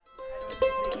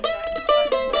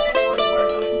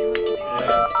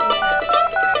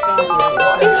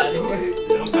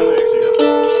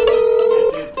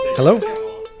Hello.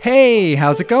 Hey,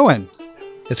 how's it going?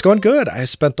 It's going good. I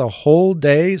spent the whole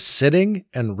day sitting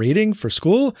and reading for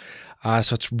school.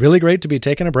 So it's really great to be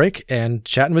taking a break and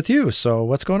chatting with you. So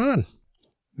what's going on?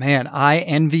 Man, I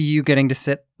envy you getting to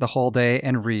sit the whole day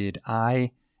and read.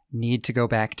 I need to go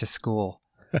back to school.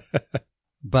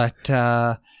 But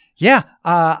I'm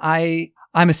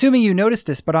assuming you noticed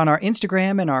this, but on our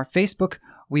Instagram and our Facebook,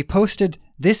 we posted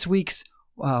this week's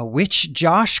Which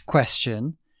Josh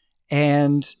question.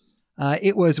 And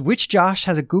it was which Josh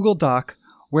has a Google Doc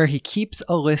where he keeps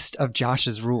a list of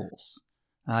Josh's rules.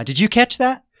 Did you catch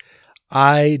that?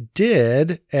 I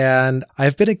did, and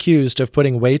I've been accused of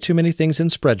putting way too many things in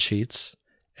spreadsheets,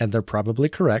 and they're probably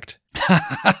correct.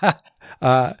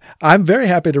 I'm very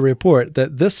happy to report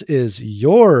that this is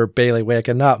your bailiwick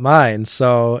and not mine.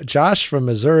 So, Josh from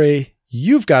Missouri,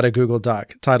 you've got a Google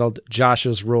Doc titled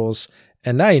Josh's Rules,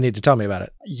 and now you need to tell me about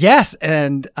it. Yes,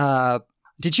 and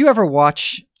did you ever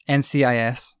watch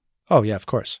NCIS? Oh, yeah, of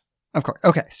course. Of course.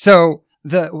 Okay, so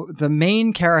the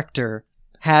main character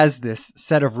has this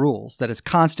set of rules that is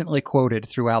constantly quoted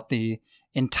throughout the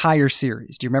entire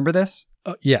series. Do you remember this?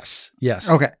 Yes.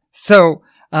 Okay. So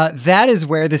that is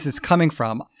where this is coming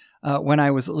from. When I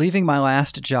was leaving my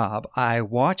last job, I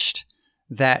watched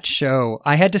that show.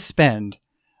 I had to spend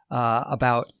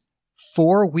about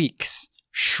 4 weeks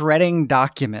shredding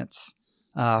documents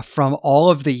from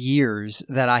all of the years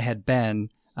that I had been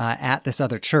at this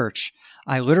other church.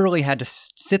 I literally had to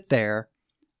sit there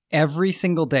every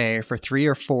single day for 3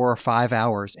 or 4 or 5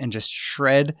 hours and just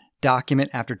shred document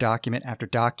after document after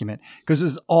document, because it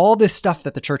was all this stuff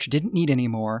that the church didn't need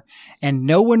anymore, and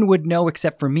no one would know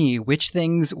except for me which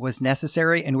things was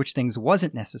necessary and which things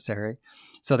wasn't necessary.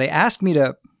 So they asked me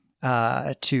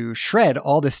to shred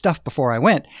all this stuff before I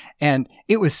went, and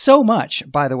it was so much,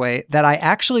 by the way, that I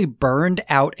actually burned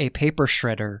out a paper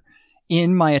shredder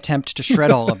in my attempt to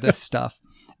shred all of this stuff.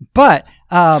 But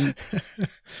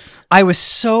I was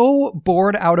so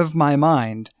bored out of my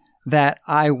mind that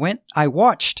I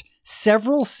watched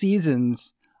several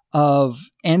seasons of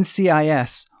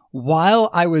NCIS while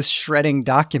I was shredding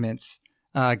documents,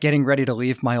 getting ready to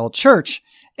leave my old church.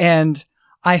 And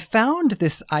I found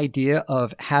this idea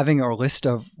of having a list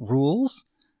of rules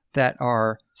that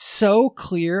are so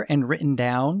clear and written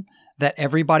down that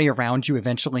everybody around you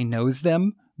eventually knows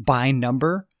them by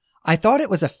number. I thought it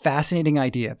was a fascinating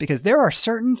idea because there are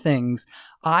certain things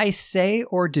I say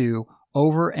or do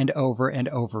over and over and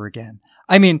over again.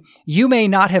 I mean, you may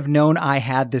not have known I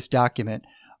had this document,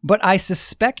 but I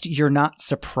suspect you're not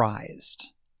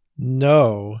surprised.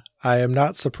 No, I am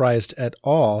not surprised at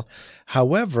all.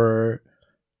 However,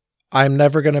 I'm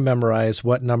never going to memorize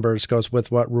what numbers goes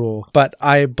with what rule, but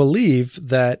I believe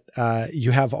that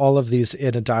you have all of these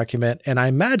in a document, and I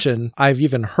imagine I've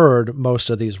even heard most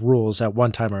of these rules at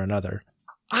one time or another.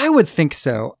 I would think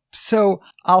so. So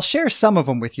I'll share some of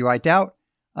them with you. I doubt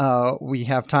we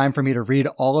have time for me to read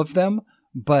all of them,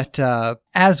 but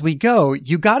as we go,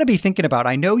 you got to be thinking about,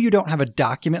 I know you don't have a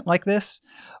document like this,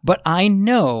 but I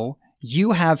know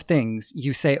you have things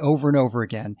you say over and over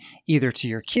again, either to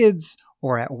your kids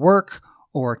or at work,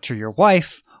 or to your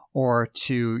wife, or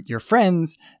to your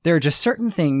friends. There are just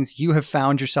certain things you have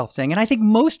found yourself saying, and I think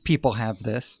most people have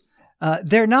this.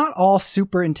 They're not all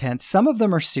super intense. Some of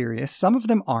them are serious. Some of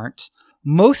them aren't.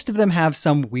 Most of them have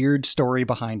some weird story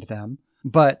behind them.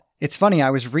 But it's funny,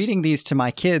 I was reading these to my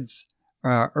kids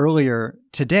earlier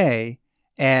today,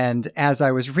 and as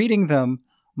I was reading them,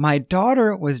 my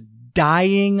daughter was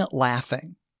dying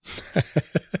laughing.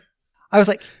 I was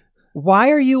like,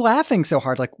 why are you laughing so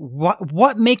hard? Like,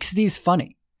 what makes these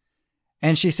funny?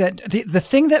 And she said, the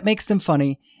thing that makes them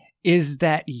funny is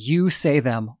that you say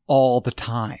them all the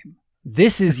time.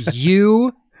 This is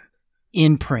you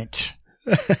in print.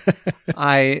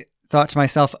 I thought to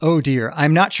myself, oh dear,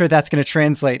 I'm not sure that's going to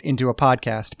translate into a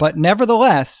podcast, but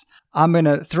nevertheless, I'm going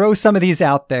to throw some of these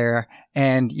out there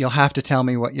and you'll have to tell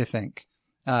me what you think.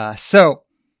 So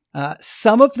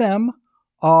some of them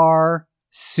are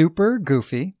super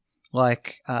goofy.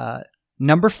 Like,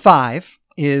 number 5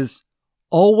 is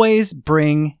always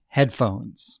bring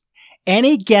headphones.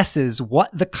 Any guesses what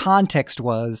the context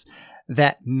was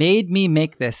that made me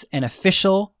make this an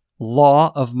official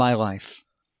law of my life?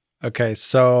 Okay,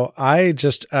 so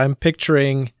I'm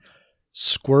picturing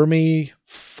squirmy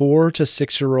 4 to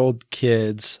 6-year-old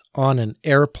kids on an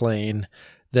airplane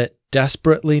that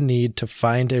desperately need to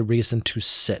find a reason to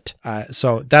sit.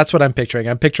 So that's what I'm picturing.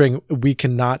 I'm picturing we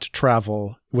cannot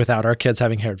travel without our kids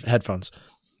having headphones.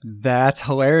 That's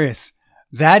hilarious.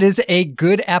 That is a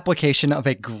good application of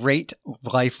a great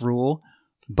life rule,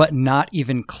 but not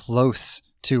even close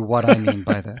to what I mean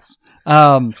by this.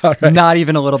 All right. Not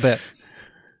even a little bit.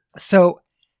 So,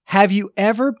 have you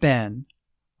ever been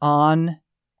on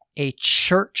a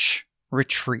church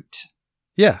retreat?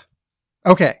 Yeah.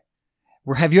 Okay.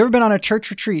 Have you ever been on a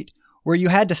church retreat where you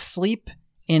had to sleep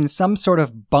in some sort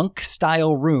of bunk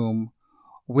style room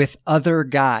with other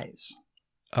guys?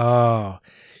 Oh,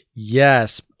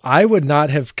 yes. I would not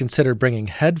have considered bringing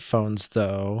headphones,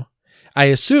 though. I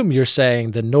assume you're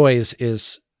saying the noise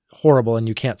is horrible and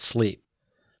you can't sleep.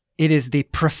 It is the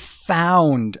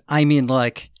profound, I mean,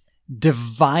 like,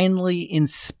 divinely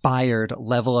inspired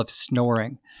level of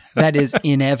snoring that is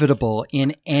inevitable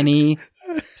in any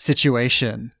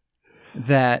situation.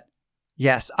 That,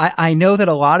 yes, I know that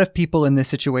a lot of people in this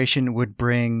situation would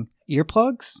bring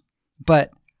earplugs,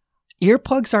 but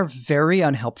earplugs are very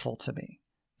unhelpful to me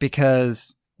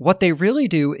because what they really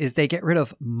do is they get rid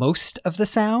of most of the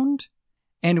sound.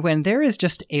 And when there is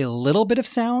just a little bit of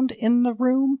sound in the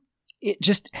room, it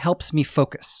just helps me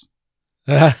focus.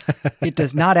 It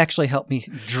does not actually help me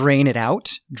drain it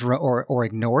out or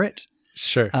ignore it.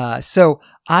 Sure. So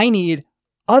I need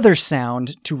other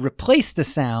sound to replace the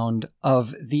sound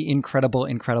of the incredible,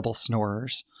 incredible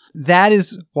snorers. That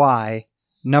is why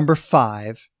number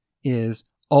 5 is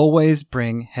always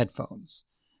bring headphones.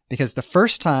 Because the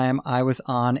first time I was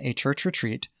on a church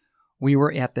retreat, we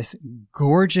were at this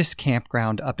gorgeous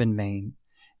campground up in Maine.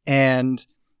 And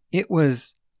it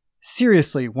was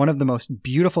seriously one of the most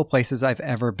beautiful places I've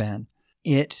ever been.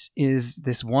 It is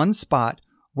this one spot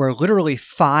where literally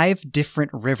 5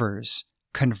 different rivers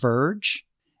converge.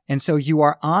 And so you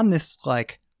are on this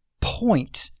like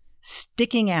point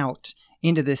sticking out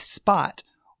into this spot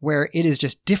where it is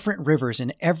just different rivers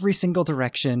in every single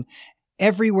direction.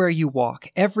 Everywhere you walk,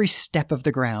 every step of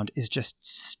the ground is just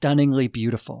stunningly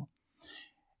beautiful.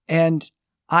 And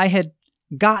I had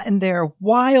gotten there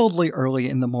wildly early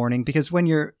in the morning because when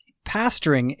you're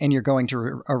pastoring and you're going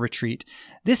to a retreat,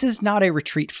 this is not a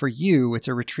retreat for you. It's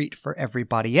a retreat for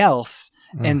everybody else.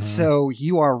 Mm-hmm. And so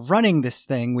you are running this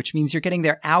thing, which means you're getting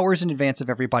there hours in advance of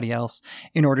everybody else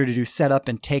in order to do setup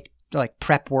and take like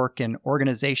prep work and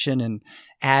organization and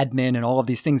admin and all of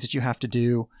these things that you have to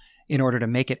do in order to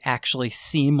make it actually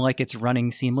seem like it's running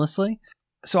seamlessly.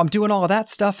 So I'm doing all of that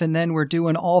stuff. And then we're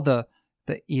doing all the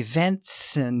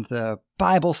events and the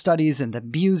Bible studies and the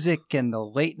music and the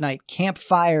late night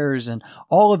campfires and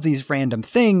all of these random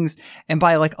things. And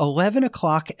by like 11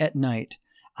 o'clock at night,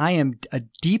 I am a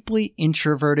deeply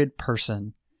introverted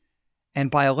person.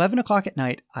 And by 11 o'clock at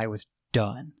night, I was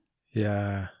done.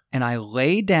 Yeah. And I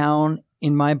lay down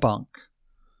in my bunk.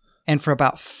 And for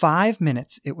about 5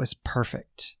 minutes, it was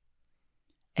perfect.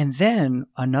 And then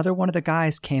another one of the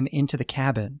guys came into the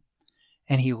cabin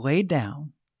and he laid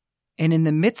down. And in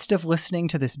the midst of listening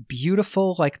to this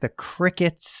beautiful, like the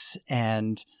crickets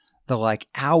and the like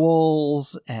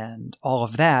owls and all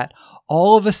of that,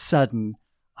 all of a sudden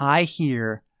I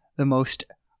hear the most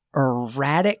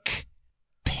erratic,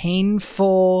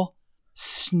 painful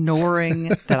snoring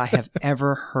that I have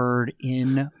ever heard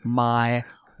in my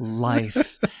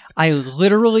life. I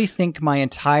literally think my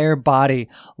entire body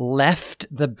left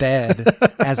the bed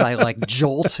as I like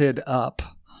jolted up.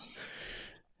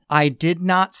 I did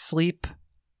not sleep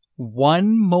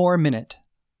one more minute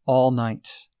all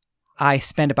night. I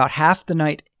spent about half the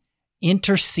night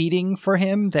interceding for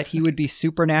him that he would be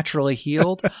supernaturally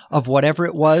healed of whatever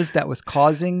it was that was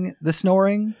causing the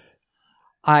snoring.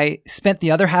 I spent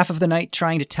the other half of the night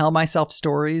trying to tell myself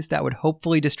stories that would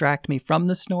hopefully distract me from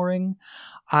the snoring.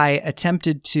 I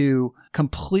attempted to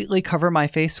completely cover my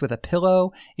face with a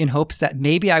pillow in hopes that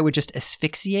maybe I would just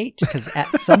asphyxiate, because at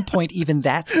some point even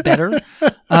that's better.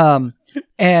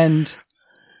 And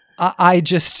I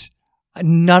just,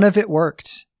 none of it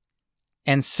worked.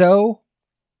 And so,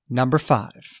 number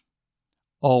 5,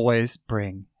 always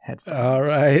bring headphones. All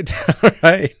right. All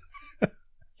right.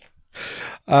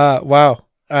 Wow.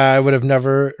 I would have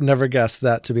never guessed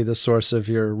that to be the source of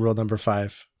your rule number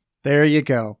 5. There you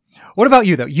go. What about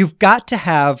you, though? You've got to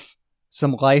have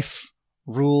some life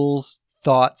rules,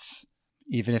 thoughts,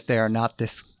 even if they are not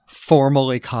this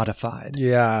formally codified.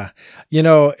 Yeah. You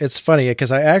know, it's funny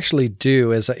because I actually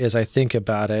do as I think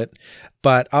about it,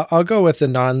 but I'll go with the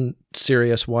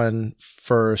non-serious one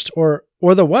first, or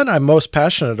the one I'm most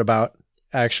passionate about,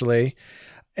 actually.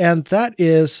 And that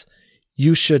is,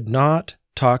 you should not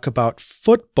talk about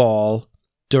football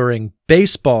during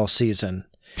baseball season.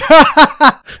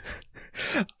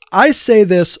 I say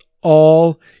this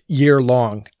all year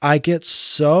long. I get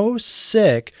so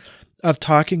sick of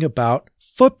talking about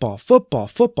football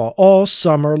all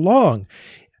summer long.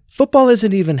 Football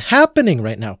isn't even happening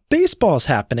right now. Baseball's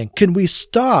happening. Can we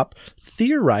stop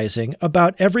theorizing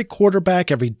about every quarterback,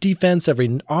 every defense,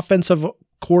 every offensive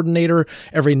coordinator,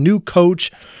 every new coach?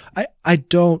 I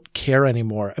don't care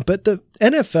anymore. But the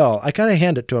NFL, I kind of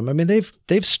hand it to them. I mean,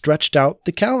 they've stretched out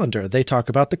the calendar. They talk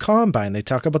about the combine. They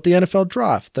talk about the NFL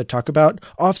draft. They talk about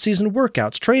off-season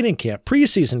workouts, training camp,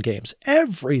 preseason games,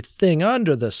 everything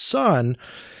under the sun,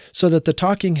 so that the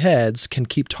talking heads can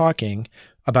keep talking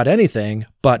about anything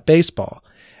but baseball.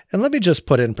 And let me just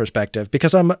put it in perspective,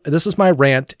 because this is my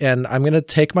rant, and I'm going to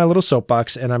take my little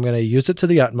soapbox and I'm going to use it to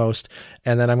the utmost,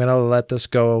 and then I'm going to let this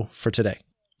go for today.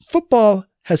 Football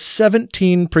has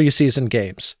 17 preseason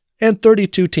games and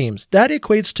 32 teams. That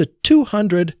equates to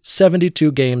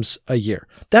 272 games a year.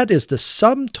 That is the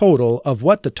sum total of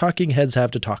what the talking heads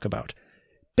have to talk about.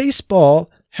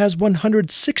 Baseball has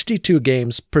 162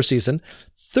 games per season,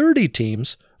 30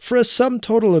 teams, for a sum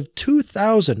total of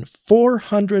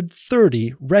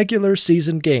 2,430 regular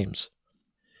season games.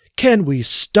 Can we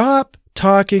stop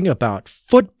talking about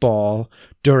football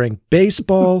during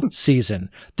baseball season?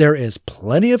 There is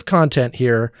plenty of content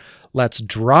here. Let's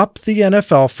drop the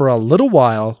NFL for a little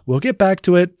while. We'll get back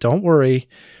to it. Don't worry.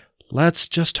 Let's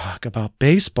just talk about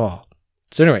baseball.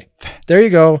 So anyway, there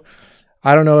you go.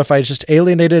 I don't know if I just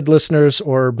alienated listeners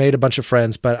or made a bunch of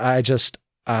friends, but I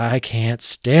can't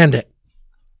stand it.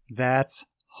 That's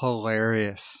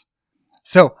hilarious.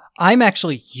 So I'm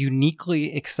actually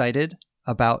uniquely excited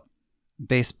about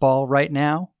baseball right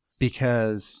now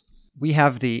because we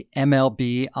have the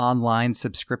MLB online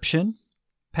subscription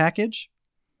package.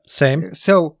 Same.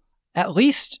 So at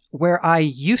least where I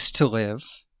used to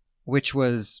live, which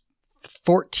was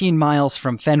 14 miles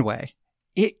from Fenway,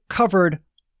 it covered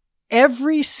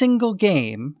every single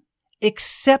game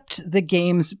except the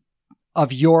games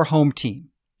of your home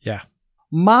team. Yeah.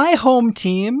 My home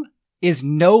team is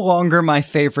no longer my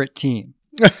favorite team.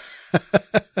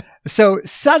 So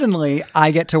suddenly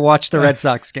I get to watch the Red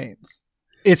Sox games.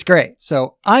 It's great.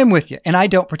 So I'm with you. And I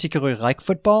don't particularly like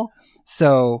football.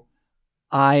 So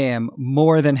I am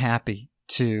more than happy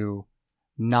to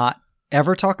not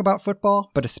ever talk about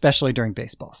football, but especially during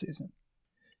baseball season.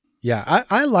 Yeah,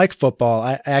 I like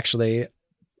football.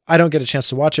 I don't get a chance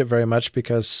to watch it very much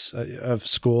because of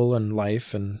school and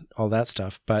life and all that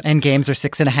stuff. And games are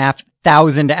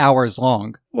 6,500 hours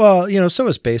long. Well, so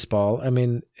is baseball. I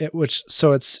mean,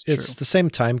 it's the same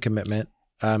time commitment.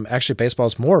 Actually, baseball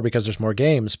is more because there's more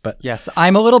games. But yes,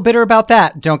 I'm a little bitter about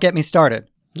that. Don't get me started.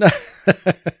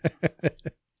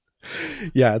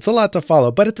 Yeah, it's a lot to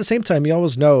follow. But at the same time, you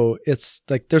always know it's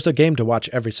like there's a game to watch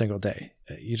every single day.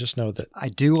 You just know that. I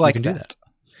do like that. Do that.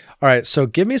 All right, so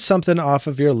give me something off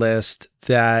of your list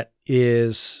that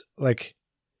is like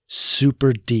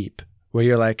super deep, where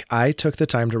you're like, I took the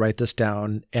time to write this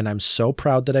down and I'm so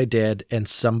proud that I did, and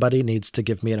somebody needs to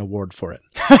give me an award for it.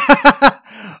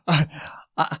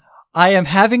 I am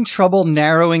having trouble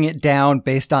narrowing it down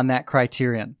based on that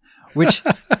criterion, which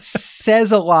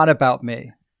says a lot about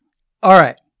me. All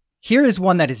right, here is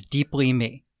one that is deeply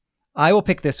me. I will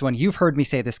pick this one. You've heard me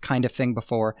say this kind of thing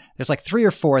before. There's like 3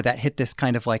 or 4 that hit this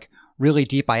kind of like really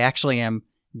deep. I actually am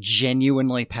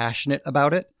genuinely passionate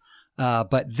about it.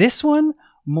 But this one,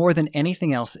 more than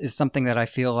anything else, is something that I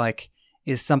feel like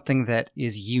is something that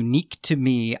is unique to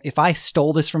me. If I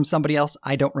stole this from somebody else,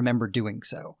 I don't remember doing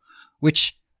so,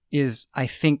 which is, I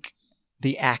think,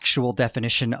 the actual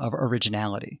definition of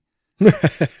originality.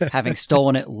 Having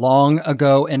stolen it long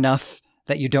ago enough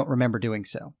that you don't remember doing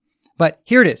so. But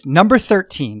here it is. Number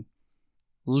 13.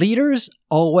 Leaders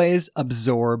always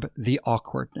absorb the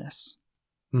awkwardness.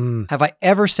 Have I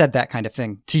ever said that kind of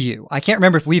thing to you? I can't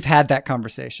remember if we've had that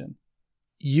conversation.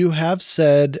 You have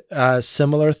said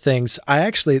similar things.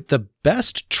 The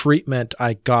best treatment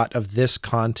I got of this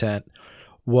content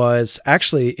was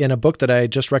actually in a book that I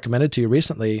just recommended to you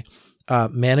recently,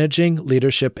 Managing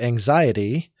Leadership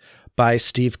Anxiety by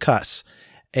Steve Cuss.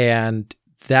 And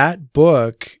that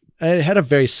book, it had a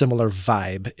very similar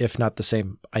vibe, if not the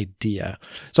same idea.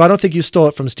 So I don't think you stole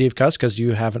it from Steve Cuss because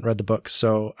you haven't read the book.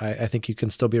 So I think you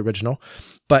can still be original.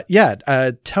 But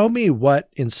yeah, tell me what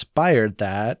inspired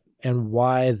that and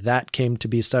why that came to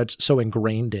be so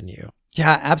ingrained in you.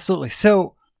 Yeah, absolutely.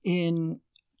 So in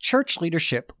church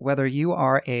leadership, whether you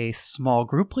are a small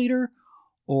group leader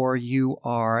or you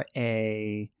are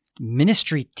a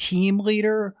ministry team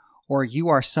leader or you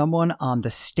are someone on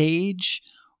the stage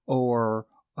or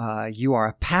you are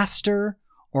a pastor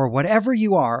or whatever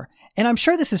you are, and I'm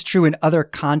sure this is true in other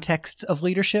contexts of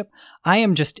leadership. I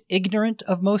am just ignorant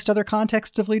of most other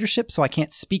contexts of leadership, so I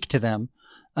can't speak to them.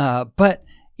 But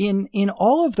in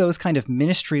all of those kind of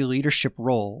ministry leadership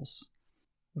roles,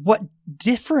 what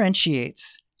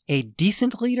differentiates a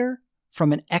decent leader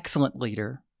from an excellent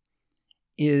leader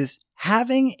is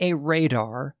having a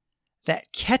radar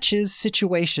that catches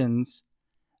situations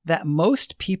that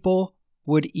most people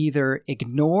would either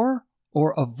ignore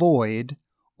or avoid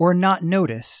or not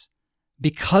notice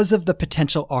because of the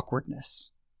potential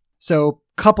awkwardness. So,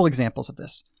 couple examples of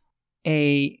this.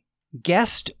 A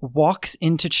guest walks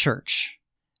into church.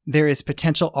 There is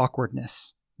potential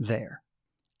awkwardness there.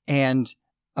 And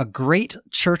a great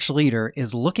church leader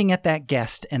is looking at that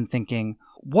guest and thinking,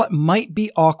 what might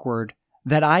be awkward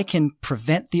that I can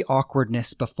prevent the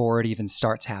awkwardness before it even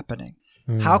starts happening?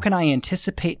 How can I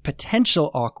anticipate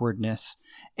potential awkwardness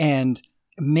and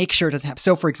make sure it doesn't happen?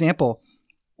 So, for example,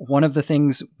 one of the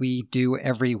things we do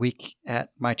every week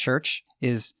at my church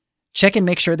is check and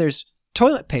make sure there's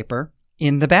toilet paper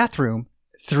in the bathroom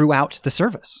throughout the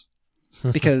service.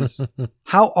 Because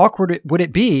how awkward would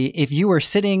it be if you were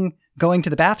sitting going to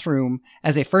the bathroom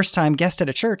as a first-time guest at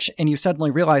a church and you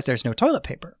suddenly realize there's no toilet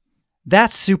paper?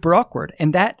 That's super awkward,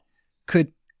 and that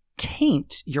could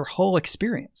taint your whole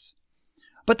experience.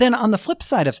 But then on the flip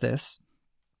side of this,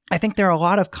 I think there are a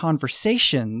lot of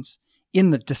conversations in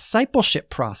the discipleship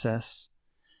process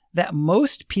that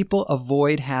most people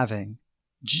avoid having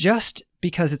just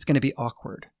because it's going to be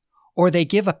awkward. Or they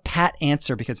give a pat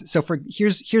answer because, so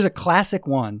here's a classic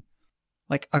one.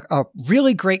 Like a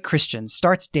really great Christian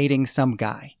starts dating some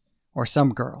guy or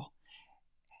some girl,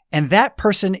 and that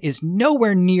person is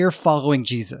nowhere near following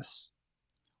Jesus.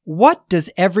 What does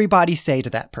everybody say to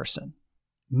that person?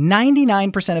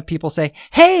 99% of people say,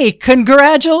 hey,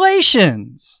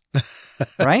 congratulations,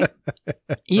 right?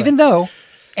 Even though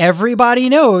everybody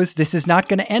knows this is not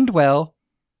going to end well,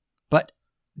 but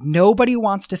nobody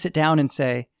wants to sit down and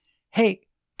say, hey,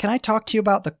 can I talk to you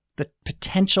about the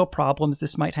potential problems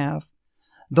this might have?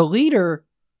 The leader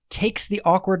takes the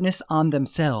awkwardness on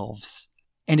themselves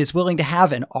and is willing to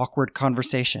have an awkward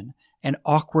conversation, an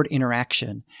awkward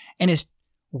interaction, and is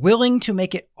willing to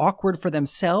make it awkward for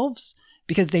themselves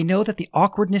because they know that the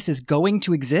awkwardness is going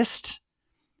to exist,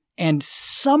 and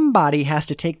somebody has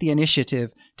to take the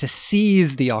initiative to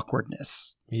seize the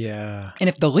awkwardness. Yeah. And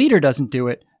if the leader doesn't do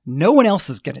it, no one else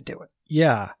is going to do it.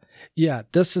 Yeah. Yeah.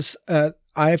 This is,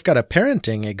 I've got a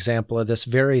parenting example of this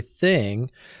very thing.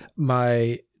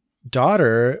 My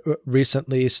daughter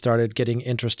recently started getting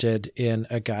interested in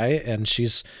a guy, and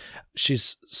she's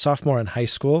sophomore in high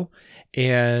school.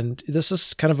 And this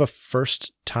is kind of a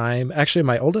first time. Actually,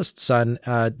 my oldest son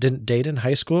didn't date in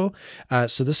high school.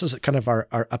 So this is kind of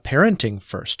a parenting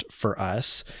first for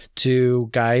us to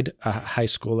guide a high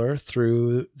schooler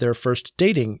through their first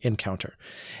dating encounter.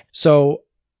 So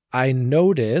I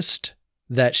noticed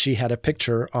that she had a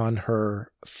picture on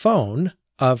her phone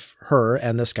of her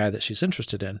and this guy that she's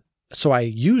interested in. So I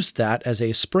used that as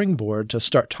a springboard to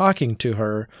start talking to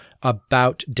her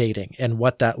about dating and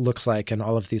what that looks like and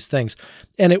all of these things.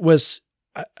 And it was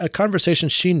a conversation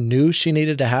she knew she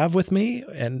needed to have with me,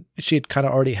 and she'd kind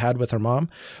of already had with her mom,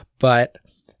 but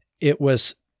it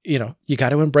was, you got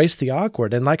to embrace the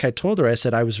awkward. And like I told her, I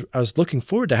said, I was looking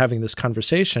forward to having this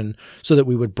conversation so that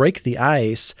we would break the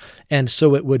ice. And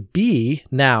so it would be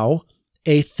now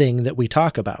a thing that we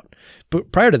talk about.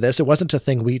 But prior to this, it wasn't a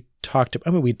thing we talked about.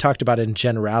 I mean, we talked about in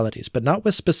generalities, but not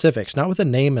with specifics, not with a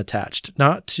name attached,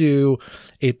 not to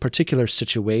a particular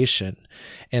situation.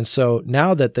 And so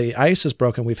now that the ice is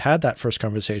broken, we've had that first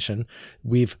conversation,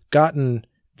 we've gotten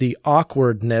the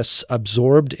awkwardness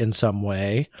absorbed in some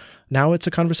way. Now it's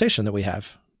a conversation that we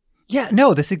have. Yeah,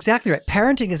 no, that's exactly right.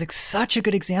 Parenting is such a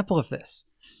good example of this.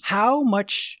 How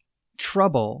much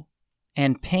trouble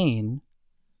and pain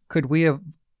could we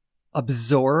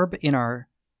absorb in our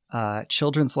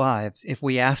children's lives if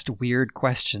we asked weird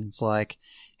questions like,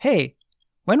 hey,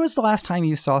 when was the last time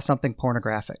you saw something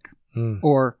pornographic?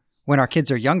 Or when our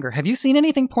kids are younger, have you seen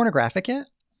anything pornographic yet?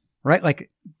 Right? Like,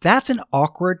 that's an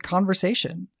awkward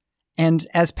conversation. And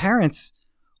as parents,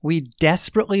 we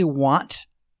desperately want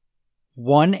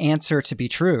one answer to be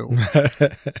true.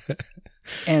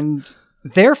 And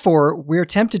therefore, we're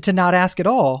tempted to not ask at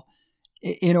all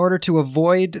in order to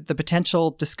avoid the potential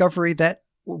discovery that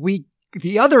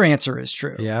the other answer is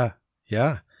true. Yeah.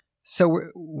 Yeah. So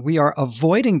we are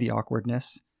avoiding the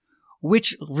awkwardness,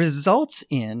 which results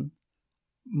in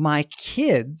my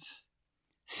kids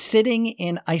sitting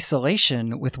in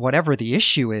isolation with whatever the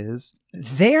issue is.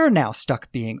 They're now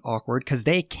stuck being awkward because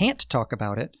they can't talk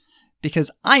about it because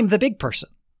I'm the big person.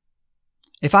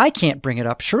 If I can't bring it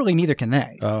up, surely neither can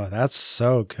they. Oh, that's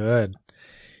so good.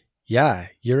 Yeah,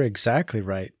 you're exactly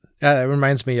right. It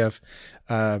reminds me of,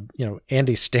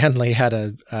 Andy Stanley had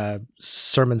a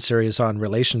sermon series on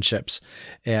relationships,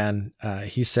 and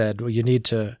he said, well, you need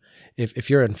to, if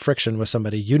you're in friction with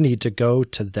somebody, you need to go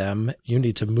to them. You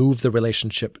need to move the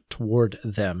relationship toward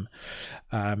them.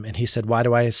 And he said, why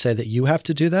do I say that you have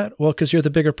to do that? Well, because you're the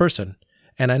bigger person.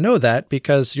 And I know that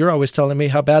because you're always telling me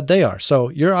how bad they are. So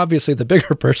you're obviously the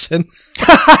bigger person.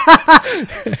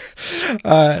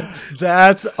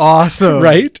 That's awesome.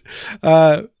 Right?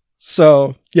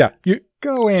 So, yeah.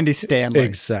 Go Andy Stanley.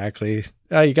 Exactly.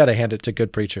 You got to hand it to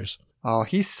good preachers. Oh,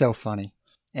 he's so funny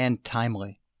and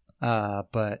timely.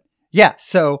 But yeah,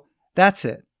 so that's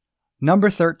it. Number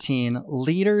 13,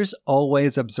 leaders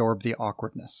always absorb the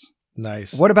awkwardness.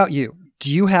 Nice. What about you?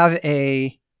 Do you have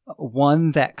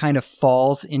one that kind of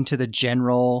falls into the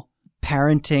general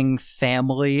parenting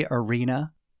family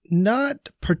arena? Not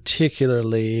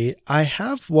particularly. I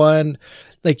have one,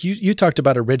 like you talked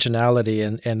about originality,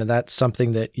 and that's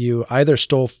something that you either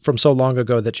stole from so long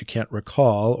ago that you can't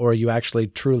recall, or you actually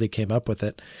truly came up with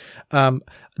it.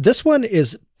 This one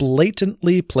is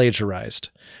blatantly plagiarized,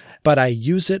 but I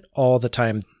use it all the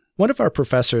time. One of our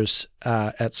professors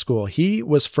at school, he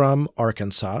was from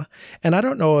Arkansas, and I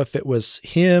don't know if it was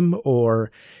him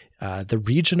or the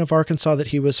region of Arkansas that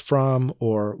he was from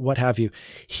or what have you.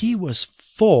 He was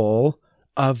full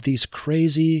of these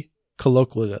crazy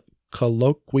colloquialisms.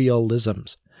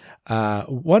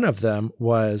 One of them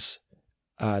was,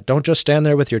 don't just stand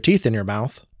there with your teeth in your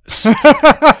mouth.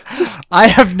 I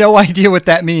have no idea what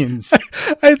that means.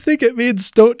 I think it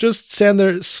means don't just stand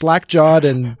there slack-jawed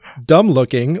and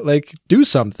dumb-looking, like do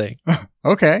something.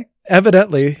 Okay.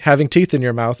 Evidently, having teeth in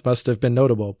your mouth must have been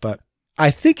notable, but I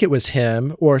think it was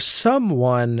him or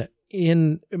someone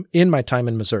in my time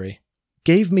in Missouri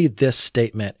gave me this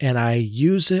statement, and I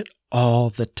use it all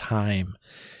the time.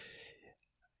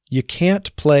 You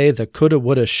can't play the coulda,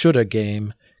 woulda, shoulda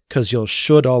game because you'll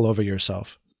should all over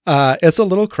yourself. It's a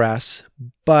little crass,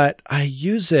 but I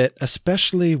use it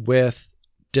especially with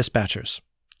dispatchers.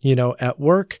 At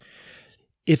work,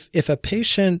 if a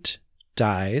patient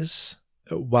dies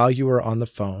while you are on the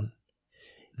phone,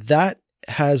 that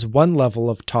has one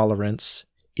level of tolerance.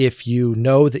 If you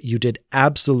know that you did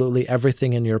absolutely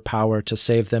everything in your power to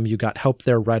save them, you got help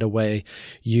there right away,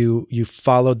 you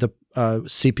followed the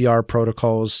CPR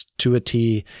protocols to a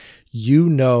T,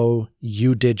 you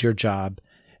did your job,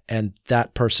 and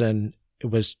that person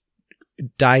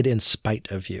died in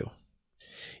spite of you.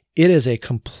 It is a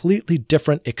completely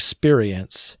different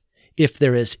experience if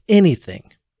there is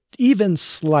anything, even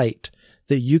slight,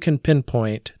 that you can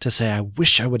pinpoint to say, I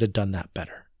wish I would have done that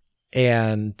better.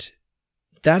 And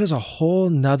that is a whole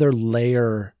nother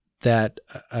layer that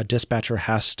a dispatcher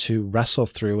has to wrestle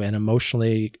through and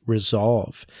emotionally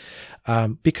resolve.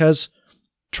 Because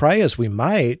try as we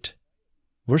might,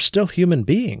 we're still human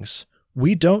beings.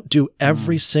 We don't do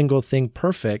every single thing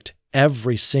perfect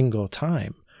every single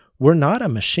time. We're not a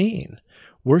machine.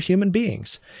 We're human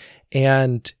beings.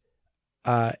 And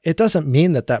it doesn't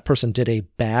mean that person did a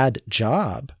bad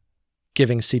job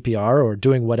giving CPR or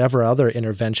doing whatever other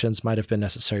interventions might have been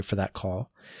necessary for that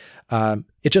call.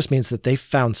 It just means that they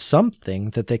found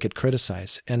something that they could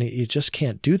criticize, and you just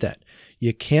can't do that.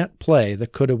 You can't play the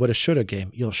coulda, woulda, shoulda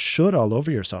game. You'll should all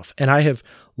over yourself. And I have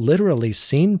literally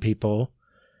seen people,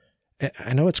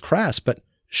 I know it's crass, but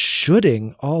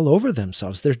shoulding all over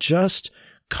themselves. They're just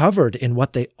covered in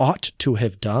what they ought to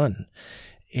have done.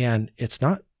 And it's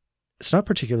not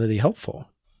particularly helpful.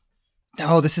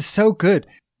 No, this is so good.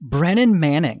 Brennan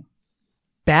Manning,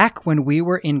 back when we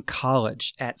were in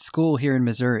college at school here in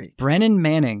Missouri, Brennan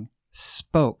Manning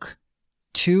spoke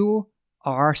to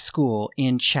our school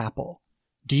in chapel.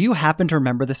 Do you happen to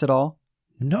remember this at all?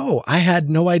 No, I had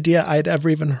no idea I'd ever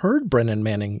even heard Brennan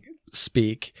Manning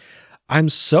speak. I'm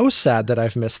so sad that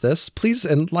I've missed this. Please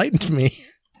enlighten me.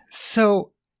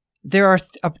 So there are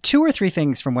 2 or 3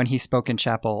 things from when he spoke in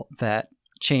chapel that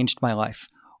changed my life.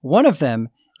 One of them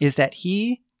is that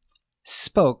he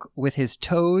spoke with his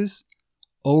toes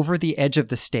over the edge of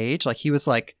the stage. Like he was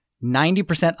like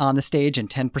 90% on the stage and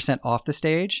 10% off the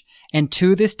stage. And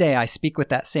to this day, I speak with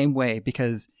that same way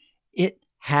because it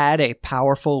had a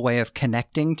powerful way of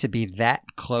connecting to be that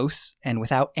close and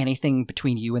without anything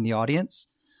between you and the audience.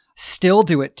 Still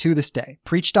do it to this day.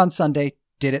 Preached on Sunday,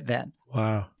 did it then.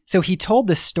 Wow. So he told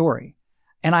this story,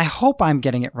 and I hope I'm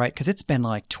getting it right because it's been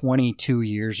like 22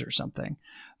 years or something.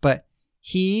 But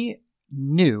he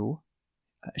knew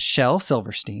Shel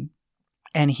Silverstein,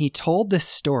 and he told this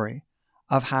story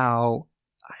of how,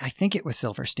 I think it was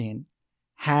Silverstein,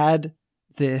 had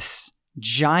this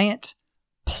giant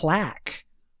plaque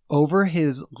over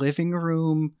his living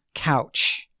room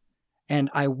couch. And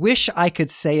I wish I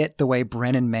could say it the way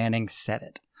Brennan Manning said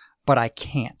it, but I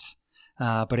can't.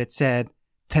 But it said,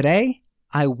 "Today,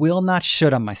 I will not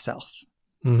should on myself."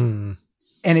 Mm-hmm.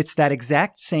 And it's that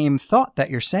exact same thought that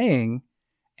you're saying.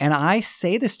 And I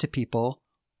say this to people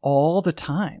all the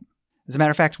time. As a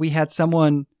matter of fact, we had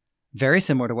someone very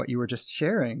similar to what you were just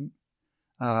sharing.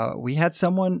 We had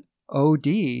someone OD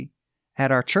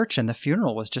at our church, and the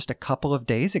funeral was just a couple of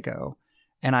days ago.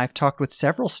 And I've talked with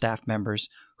several staff members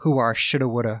who are shoulda,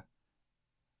 woulda,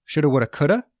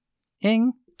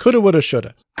 coulda-ing. Coulda, woulda,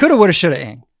 shoulda. Coulda, woulda,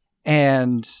 shoulda-ing.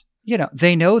 And,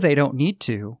 they know they don't need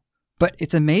to. But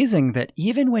it's amazing that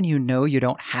even when you know you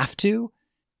don't have to,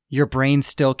 your brain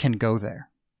still can go there.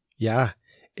 Yeah,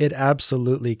 it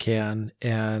absolutely can.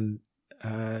 And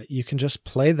you can just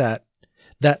play that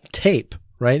tape,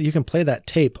 right? You can play that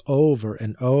tape over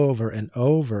and over and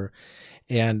over.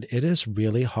 And it is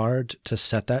really hard to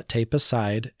set that tape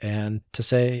aside and to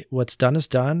say, what's done is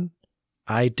done.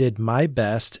 I did my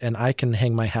best and I can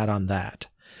hang my hat on that.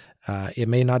 It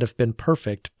may not have been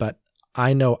perfect, but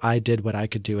I know I did what I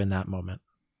could do in that moment.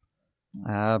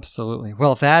 Absolutely.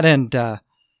 Well, that and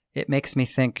it makes me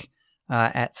think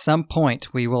at some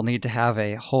point we will need to have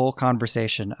a whole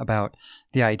conversation about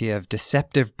the idea of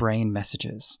deceptive brain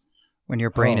messages when your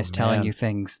brain is telling you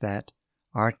things that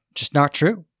are just not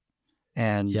true.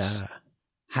 And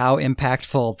how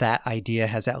impactful that idea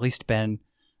has at least been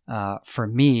for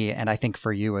me, and I think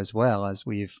for you as well, as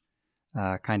we've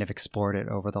kind of explored it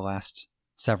over the last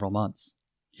several months.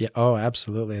 Yeah. Oh,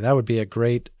 absolutely. That would be a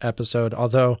great episode.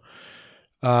 Although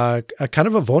a kind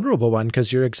of a vulnerable one,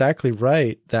 because you're exactly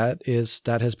right. That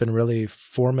has been really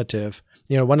formative.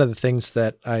 One of the things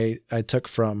that I took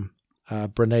from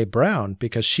Brene Brown,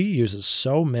 because she uses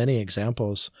so many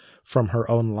examples from her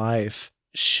own life.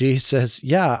 She says,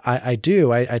 yeah, I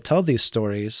do. I tell these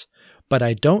stories, but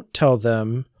I don't tell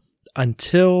them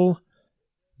until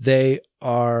they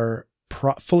are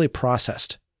fully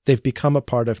processed. They've become a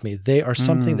part of me. They are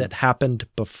something that happened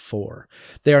before.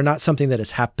 They are not something that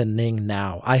is happening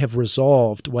now. I have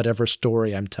resolved whatever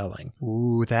story I'm telling.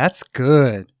 Ooh, that's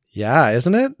good. Yeah,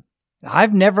 isn't it?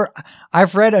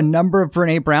 I've read a number of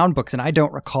Brene Brown books and I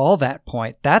don't recall that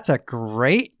point. That's a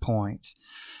great point.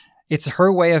 It's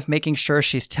her way of making sure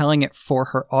she's telling it for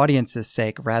her audience's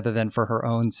sake rather than for her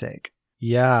own sake.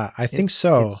 Yeah, I think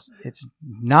so. It's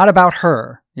not about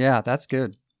her. Yeah, that's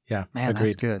good. Yeah, man, agreed.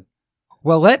 That's good.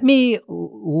 Well, let me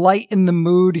lighten the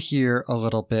mood here a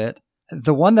little bit.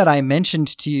 The one that I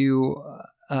mentioned to you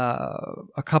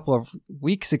a couple of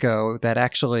weeks ago that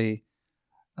actually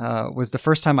was the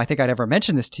first time I think I'd ever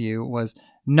mentioned this to you was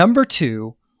number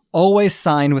 2, always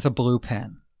sign with a blue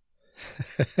pen.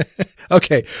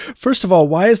 Okay, first of all,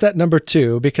 why is that number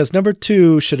 2? Because number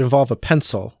 2 should involve a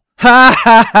pencil.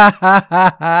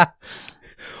 Why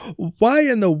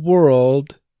in the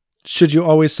world should you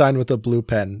always sign with a blue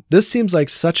pen? This seems like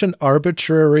such an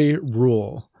arbitrary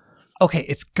rule. Okay,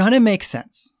 it's gonna make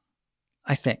sense,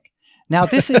 I think. Now,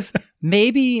 this is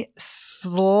maybe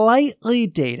slightly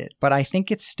dated, but I think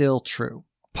it's still true.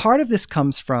 Part of this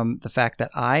comes from the fact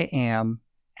that I am,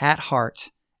 at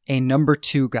heart, a number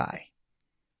 2 guy.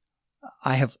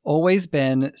 I have always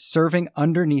been serving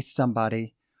underneath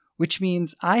somebody, which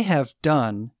means I have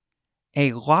done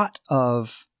a lot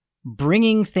of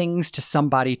bringing things to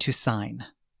somebody to sign.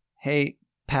 Hey,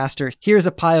 Pastor, here's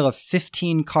a pile of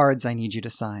 15 cards I need you to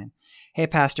sign. Hey,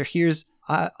 Pastor, here's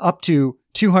up to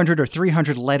 200 or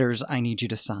 300 letters I need you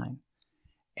to sign.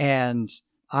 And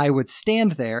I would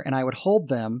stand there and I would hold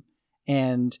them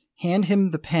and hand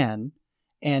him the pen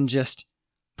and just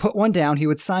put one down. He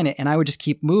would sign it and I would just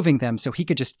keep moving them so he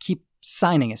could just keep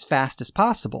signing as fast as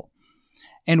possible.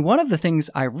 And one of the things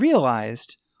I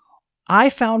realized, I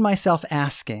found myself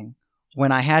asking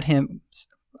when I had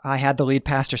the lead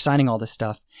pastor signing all this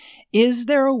stuff, is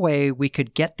there a way we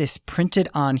could get this printed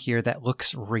on here that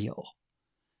looks real?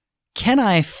 Can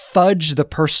I fudge the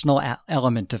personal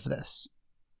element of this?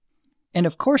 And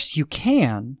of course you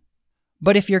can,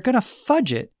 but if you're going to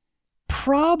fudge it,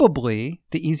 probably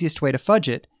the easiest way to fudge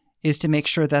it is to make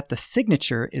sure that the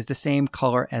signature is the same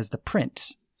color as the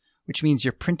print, which means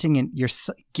you're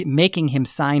making him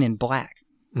sign in black.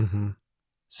 Mm-hmm.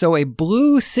 So a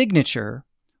blue signature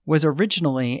was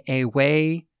originally a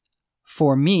way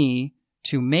for me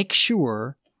to make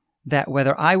sure that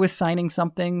whether I was signing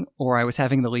something or I was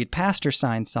having the lead pastor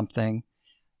sign something,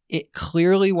 it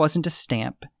clearly wasn't a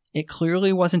stamp. It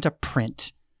clearly wasn't a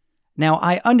print. Now,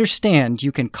 I understand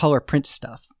you can color print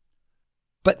stuff,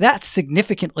 but that's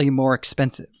significantly more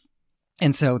expensive.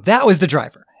 And so that was the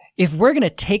driver. If we're going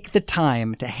to take the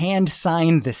time to hand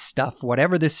sign this stuff,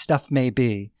 whatever this stuff may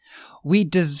be, we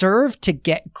deserve to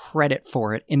get credit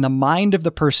for it in the mind of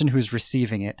the person who's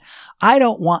receiving it. I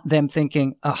don't want them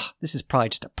thinking, this is probably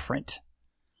just a print.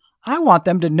 I want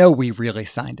them to know we really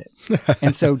signed it.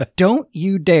 And so don't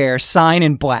you dare sign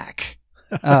in black.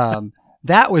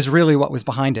 That was really what was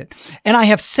behind it. And I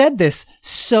have said this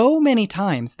so many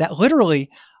times that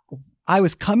literally I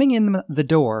was coming in the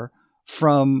door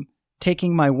from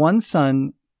taking my one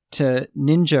son to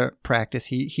ninja practice.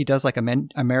 He does like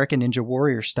American Ninja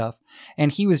Warrior stuff.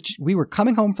 And we were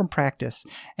coming home from practice.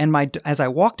 And as I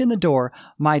walked in the door,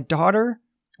 my daughter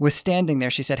was standing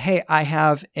there. She said, "Hey, I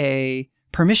have a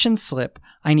permission slip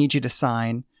I need you to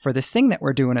sign for this thing that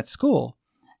we're doing at school."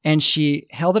 And she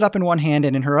held it up in one hand,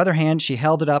 and in her other hand, she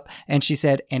held it up and she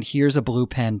said, "And here's a blue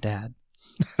pen, Dad."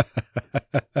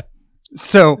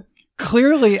 So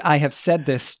clearly I have said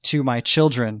this to my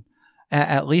children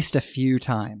at least a few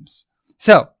times.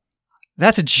 So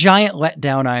that's a giant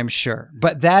letdown, I'm sure.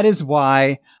 But that is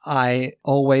why I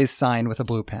always sign with a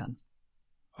blue pen.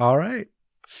 All right.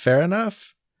 Fair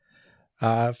enough.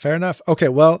 Fair enough. Okay.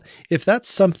 Well, if that's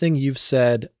something you've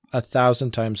said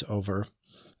 1,000 times over,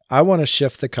 I want to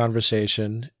shift the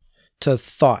conversation to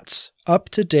thoughts,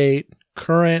 up-to-date,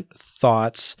 current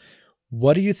thoughts.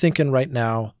 What are you thinking right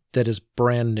now that is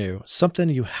brand new? Something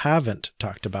you haven't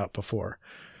talked about before.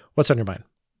 What's on your mind?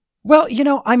 Well,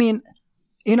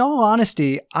 in all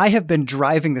honesty, I have been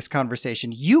driving this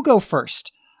conversation. You go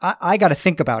first. I got to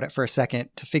think about it for a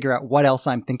second to figure out what else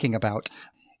I'm thinking about.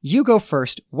 You go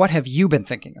first. What have you been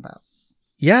thinking about?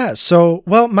 Yeah. So,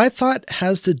 my thought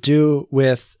has to do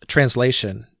with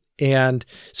translation. And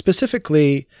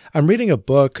specifically, I'm reading a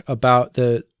book about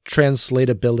the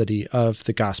translatability of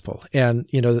the gospel and,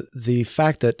 the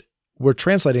fact that we're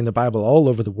translating the Bible all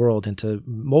over the world into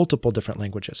multiple different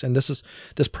languages. And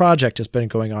this project has been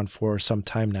going on for some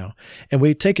time now. And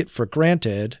we take it for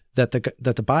granted that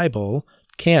the Bible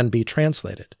can be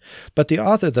translated. But the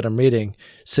author that I'm reading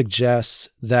suggests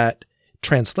that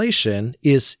translation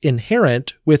is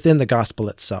inherent within the gospel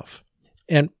itself.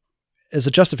 And as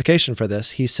a justification for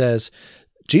this, he says,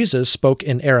 Jesus spoke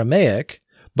in Aramaic,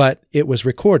 but it was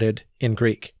recorded in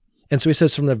Greek. And so he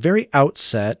says from the very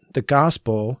outset, the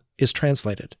gospel is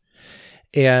translated.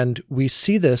 And we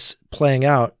see this playing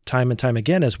out time and time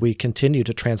again as we continue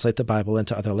to translate the Bible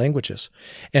into other languages.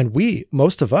 And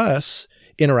most of us,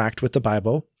 interact with the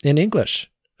Bible in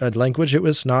English, a language it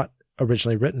was not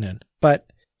originally written in.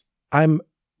 But I'm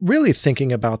really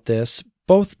thinking about this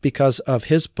both because of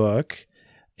his book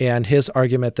and his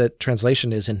argument that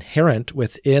translation is inherent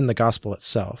within the gospel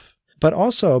itself, but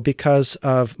also because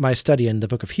of my study in the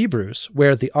book of Hebrews,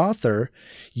 where the author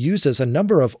uses a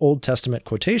number of Old Testament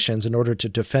quotations in order to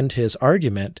defend his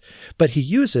argument, but he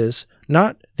uses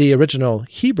not the original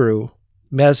Hebrew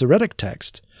Masoretic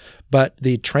text, but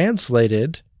the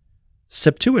translated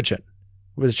Septuagint,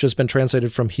 which has been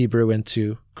translated from Hebrew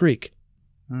into Greek.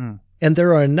 And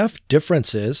there are enough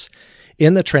differences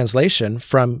in the translation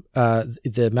from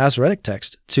the Masoretic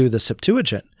text to the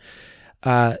Septuagint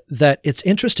that it's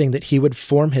interesting that he would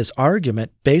form his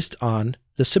argument based on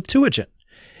the Septuagint.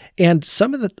 And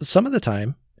some of the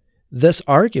time, this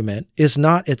argument is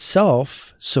not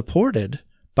itself supported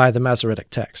by the Masoretic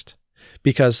text,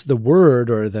 because the word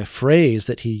or the phrase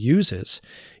that he uses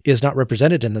is not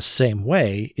represented in the same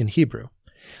way in Hebrew.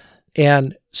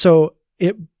 And so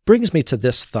it brings me to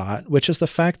this thought, which is the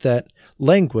fact that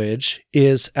language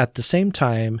is at the same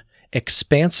time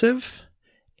expansive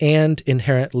and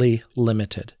inherently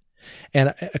limited.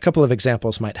 And a couple of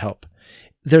examples might help.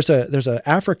 There's a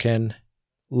African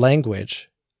language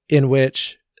in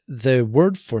which the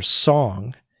word for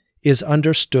song is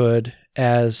understood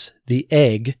as the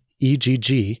egg,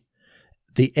 E-G-G,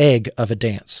 the egg of a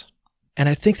dance. And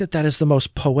I think that is the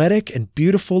most poetic and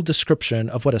beautiful description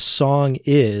of what a song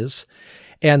is.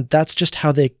 And that's just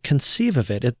how they conceive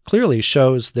of it. It clearly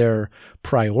shows their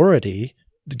priority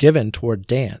given toward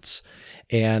dance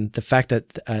and the fact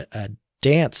that a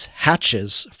dance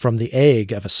hatches from the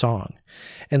egg of a song.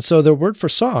 And so the word for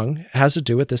song has to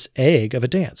do with this egg of a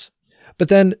dance. But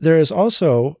then there is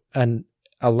also an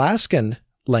Alaskan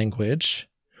language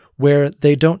where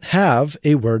they don't have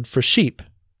a word for sheep,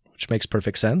 which makes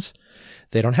perfect sense.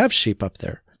 They don't have sheep up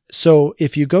there. So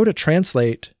if you go to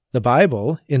translate the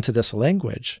Bible into this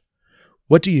language,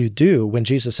 what do you do when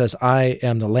Jesus says, "I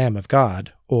am the Lamb of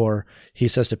God," or he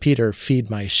says to Peter, "Feed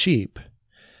my sheep"?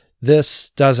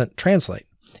 This doesn't translate.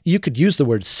 You could use the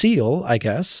word seal, I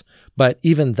guess, but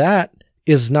even that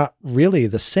is not really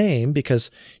the same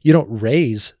because you don't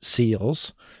raise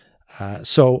seals.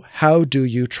 So how do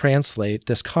you translate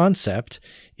this concept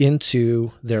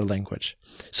into their language?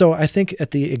 So I think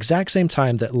at the exact same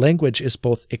time that language is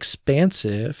both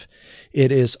expansive,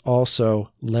 it is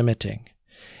also limiting.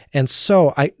 And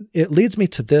so it leads me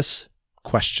to this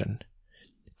question.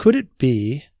 Could it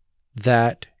be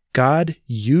that God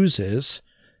uses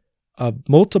a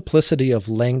multiplicity of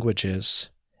languages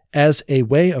as a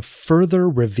way of further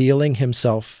revealing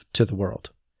himself to the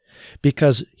world,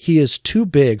 because he is too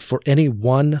big for any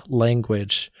one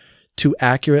language to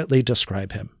accurately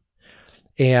describe him.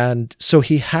 And so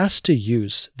he has to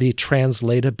use the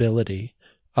translatability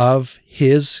of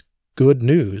his good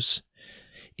news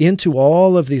into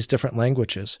all of these different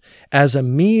languages as a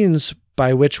means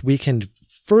by which we can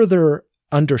further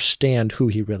understand who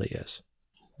he really is.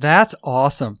 That's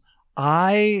awesome.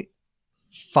 I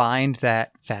find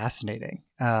that fascinating.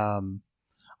 I'm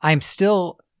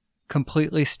still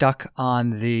completely stuck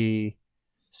on the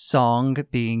song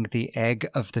being the egg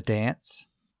of the dance.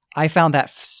 I found that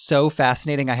so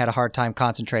fascinating. I had a hard time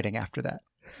concentrating after that.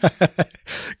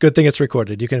 Good thing it's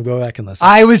recorded. You can go back and listen.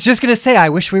 I was just going to say, I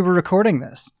wish we were recording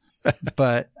this,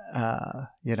 but,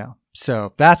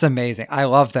 so that's amazing. I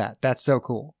love that. That's so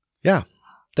cool. Yeah.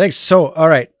 Thanks. So, all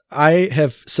right. I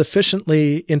have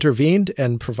sufficiently intervened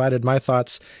and provided my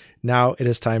thoughts. Now it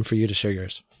is time for you to share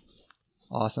yours.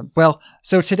 Awesome. Well,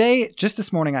 so today, just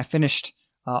this morning, I finished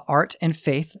Art and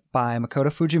Faith by Makoto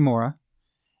Fujimura.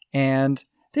 And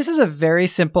this is a very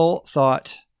simple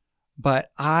thought,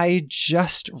 but I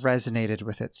just resonated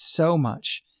with it so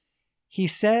much. He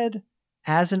said,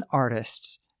 as an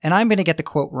artist, and I'm going to get the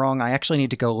quote wrong. I actually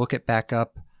need to go look it back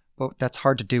up, but that's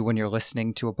hard to do when you're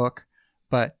listening to a book.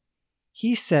 But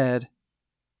he said,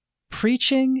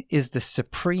 preaching is the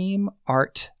supreme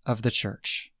art of the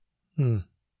church.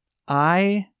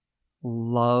 I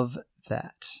love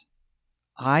that.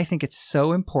 I think it's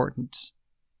so important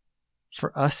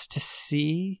for us to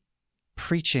see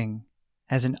preaching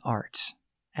as an art,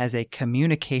 as a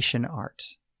communication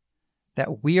art,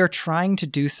 that we are trying to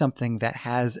do something that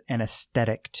has an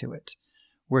aesthetic to it.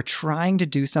 We're trying to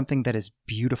do something that is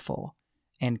beautiful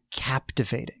and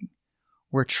captivating.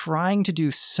 We're trying to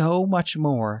do so much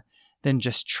more than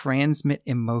just transmit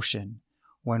emotion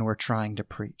when we're trying to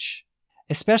preach.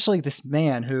 Especially this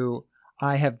man who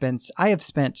I have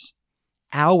spent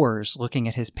hours looking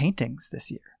at his paintings this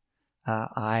year.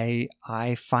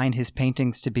 I find his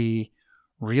paintings to be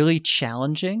really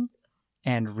challenging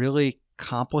and really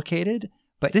complicated,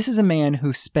 but this is a man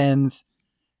who spends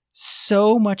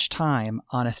so much time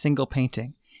on a single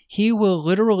painting. He will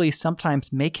literally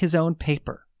sometimes make his own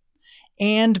paper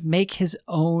and make his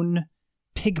own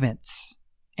pigments,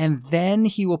 and then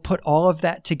he will put all of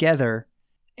that together.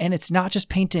 And it's not just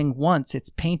painting once, it's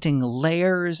painting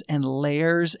layers and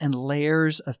layers and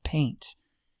layers of paint.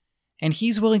 And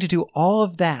he's willing to do all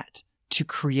of that to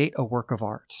create a work of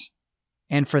art.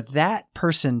 And for that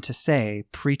person to say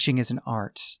preaching is an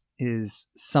art is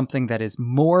something that is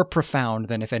more profound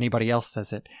than if anybody else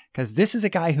says it, because this is a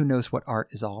guy who knows what art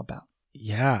is all about.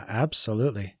 Yeah,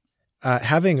 absolutely.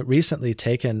 Having recently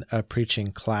taken a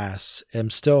preaching class, I'm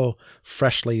still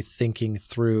freshly thinking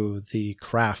through the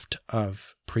craft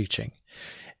of preaching.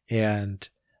 And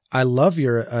I love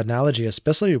your analogy,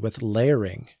 especially with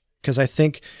layering, because I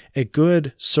think a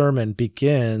good sermon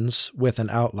begins with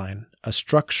an outline, a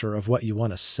structure of what you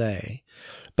want to say,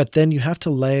 but then you have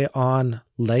to lay on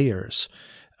layers,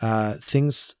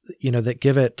 things, that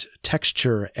give it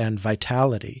texture and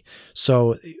vitality.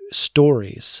 So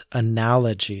stories,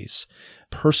 analogies,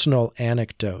 personal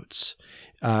anecdotes,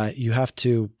 you have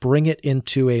to bring it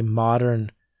into a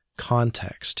modern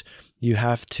context. You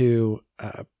have to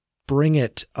bring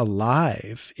it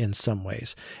alive in some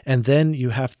ways. And then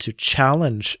you have to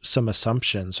challenge some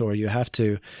assumptions, or you have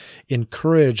to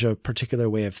encourage a particular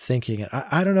way of thinking.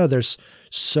 I don't know,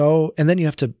 and then you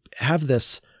have to have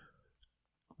this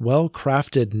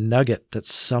well-crafted nugget that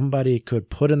somebody could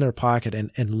put in their pocket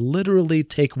and literally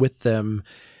take with them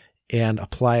and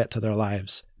apply it to their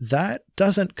lives. That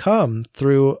doesn't come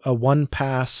through a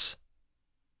one-pass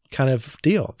kind of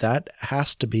deal. That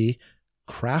has to be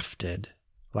crafted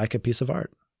like a piece of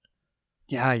art.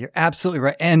 Yeah, you're absolutely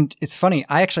right. And it's funny,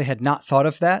 I actually had not thought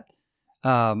of that.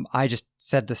 I just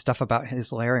said the stuff about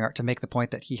his layering art to make the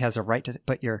point that he has a right to,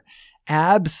 but you're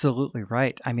absolutely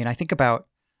right. I mean,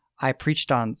 I preached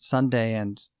on Sunday,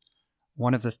 and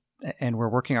we're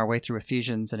working our way through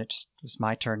Ephesians, and it just was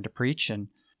my turn to preach. And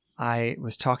I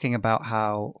was talking about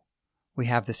how we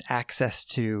have this access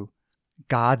to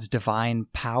God's divine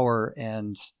power,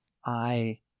 and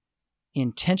I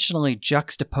intentionally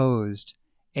juxtaposed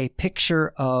a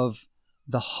picture of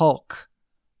the Hulk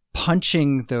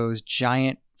punching those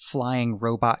giant flying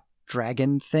robot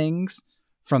dragon things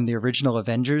from the original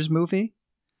Avengers movie,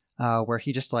 where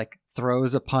he just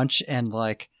throws a punch and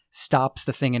stops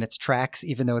the thing in its tracks,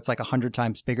 even though it's 100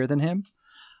 times bigger than him.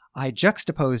 I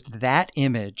juxtaposed that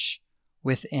image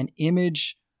with an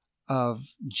image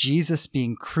of Jesus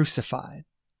being crucified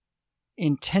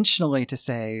intentionally to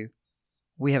say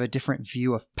we have a different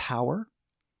view of power,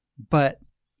 but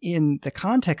in the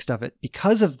context of it,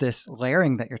 because of this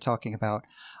layering that you're talking about,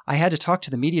 I had to talk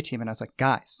to the media team and I was like,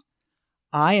 guys,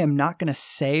 I am not going to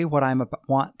say what I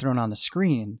want thrown on the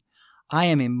screen. I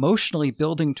am emotionally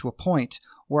building to a point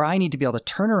where I need to be able to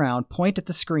turn around, point at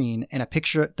the screen, and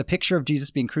the picture of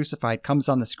Jesus being crucified comes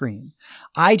on the screen.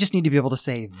 I just need to be able to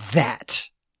say that,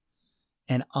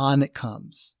 and on it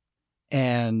comes.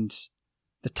 And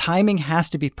the timing has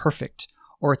to be perfect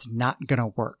or it's not going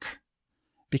to work,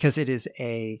 because it is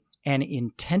an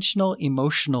intentional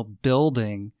emotional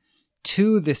building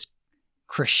to this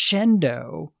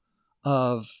crescendo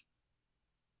of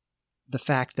the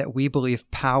fact that we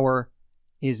believe power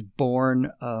is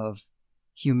born of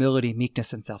humility,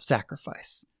 meekness, and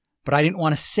self-sacrifice. But I didn't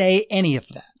want to say any of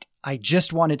that. I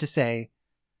just wanted to say,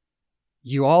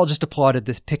 you all just applauded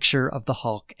this picture of the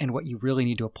Hulk, and what you really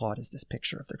need to applaud is this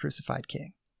picture of the crucified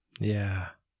king. Yeah.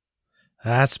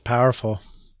 That's powerful.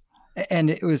 And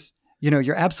it was,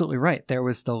 you're absolutely right. There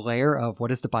was the layer of what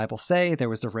does the Bible say? There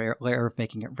was the layer of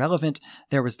making it relevant.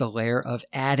 There was the layer of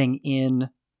adding in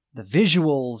the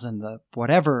visuals and the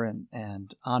whatever,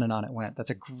 and on it went. That's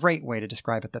a great way to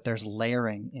describe it, that there's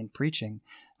layering in preaching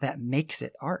that makes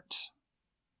it art.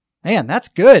 Man, that's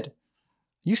good.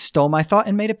 You stole my thought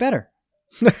and made it better.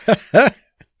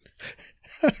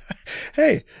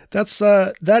 Hey,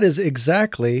 that is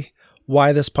exactly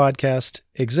why this podcast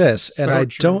exists. And I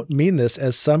don't mean this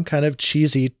as some kind of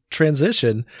cheesy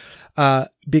transition,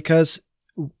 because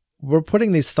we're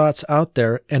putting these thoughts out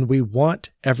there and we want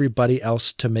everybody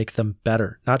else to make them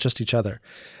better, not just each other.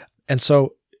 And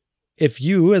so if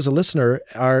you as a listener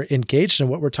are engaged in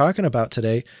what we're talking about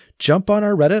today, jump on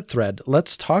our Reddit thread.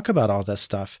 Let's talk about all this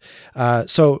stuff.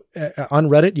 So on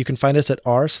Reddit, you can find us at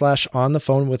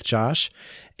r/onthephonewithjosh,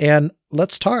 and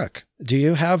let's talk. Do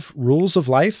you have rules of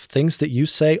life, things that you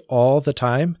say all the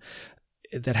time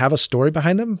that have a story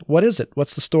behind them? What is it?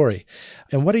 What's the story?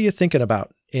 And what are you thinking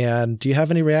about? And do you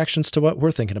have any reactions to what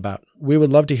we're thinking about? We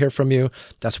would love to hear from you.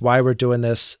 That's why we're doing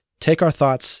this. Take our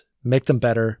thoughts, make them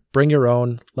better, bring your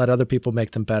own, let other people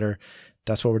make them better.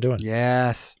 That's what we're doing.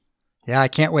 Yes. Yeah, I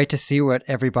can't wait to see what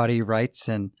everybody writes,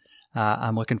 and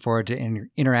I'm looking forward to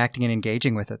interacting and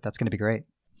engaging with it. That's going to be great.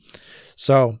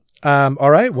 So,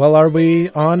 all right. Well, are we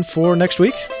on for next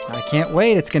week? I can't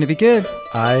wait. It's going to be good.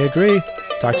 I agree.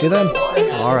 Talk to you then.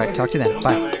 All right. Talk to you then.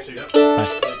 Bye.